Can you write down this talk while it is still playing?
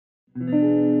We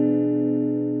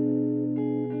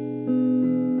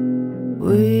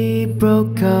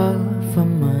broke up a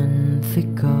month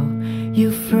ago.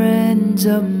 You friends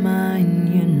of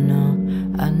mine, you know.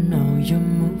 I know you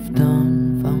moved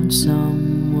on, found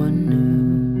someone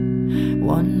new.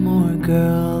 One more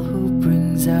girl who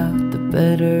brings out the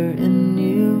better in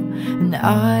you. And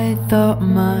I thought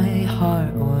my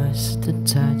heart was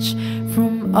detached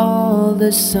from all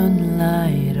the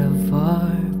sunlight of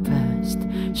our past.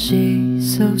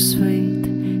 She's so sweet,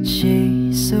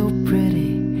 she's so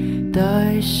pretty.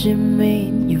 Does she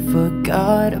mean you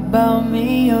forgot about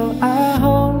me? Oh, I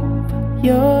hope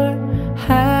you're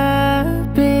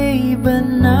happy, but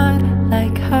not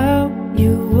like how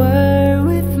you were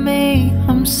with me.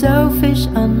 I'm selfish,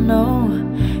 I know,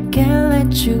 can't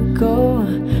let you go.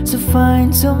 So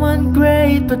find someone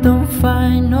great, but don't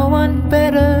find no one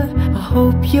better. I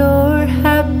hope you're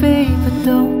happy, but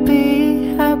don't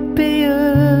be happier.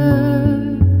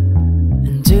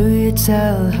 Do you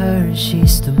tell her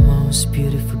she's the most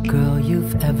beautiful girl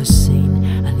you've ever seen?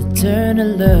 An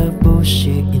eternal love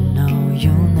bullshit, you know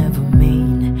you'll never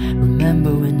mean.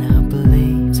 Remember when I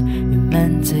believed you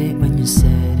meant it when you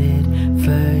said it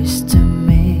first to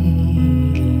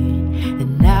me.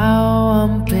 And now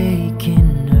I'm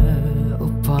picking her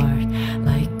apart,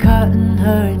 like cutting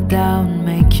her down,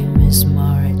 make you miss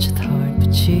my wretched heart.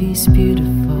 But she's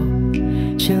beautiful,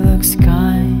 she looks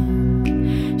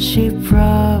kind, she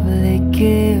probably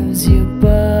gives you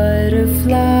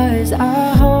butterflies.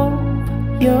 I hope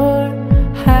you're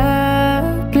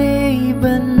happy,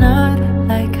 but not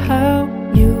like how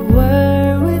you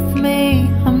were with me.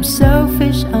 I'm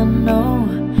selfish, I know,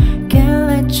 can't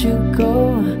let you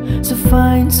go. So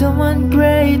find someone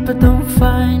great, but don't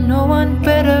find no one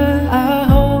better. I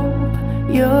hope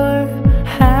you're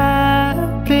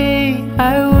happy,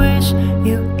 I wish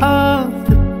you all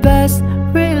the best.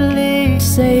 Really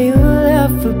say you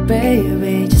love her,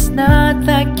 baby, just not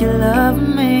like you love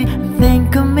me.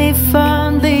 Think of me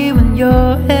fondly when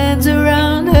your head's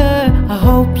around her. I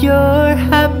hope you're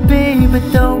happy, but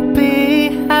don't be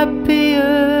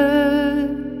happier.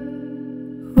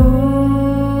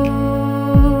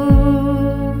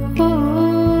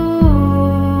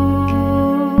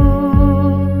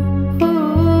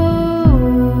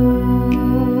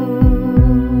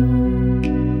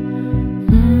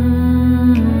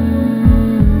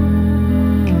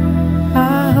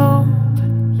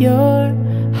 You're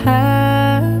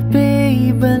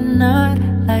happy, but not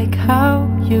like how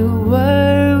you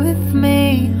were with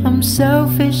me. I'm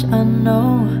selfish, I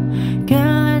know,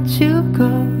 can't let you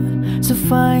go. So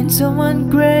find someone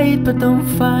great, but don't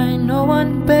find no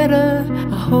one better.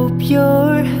 I hope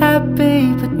you're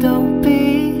happy, but don't be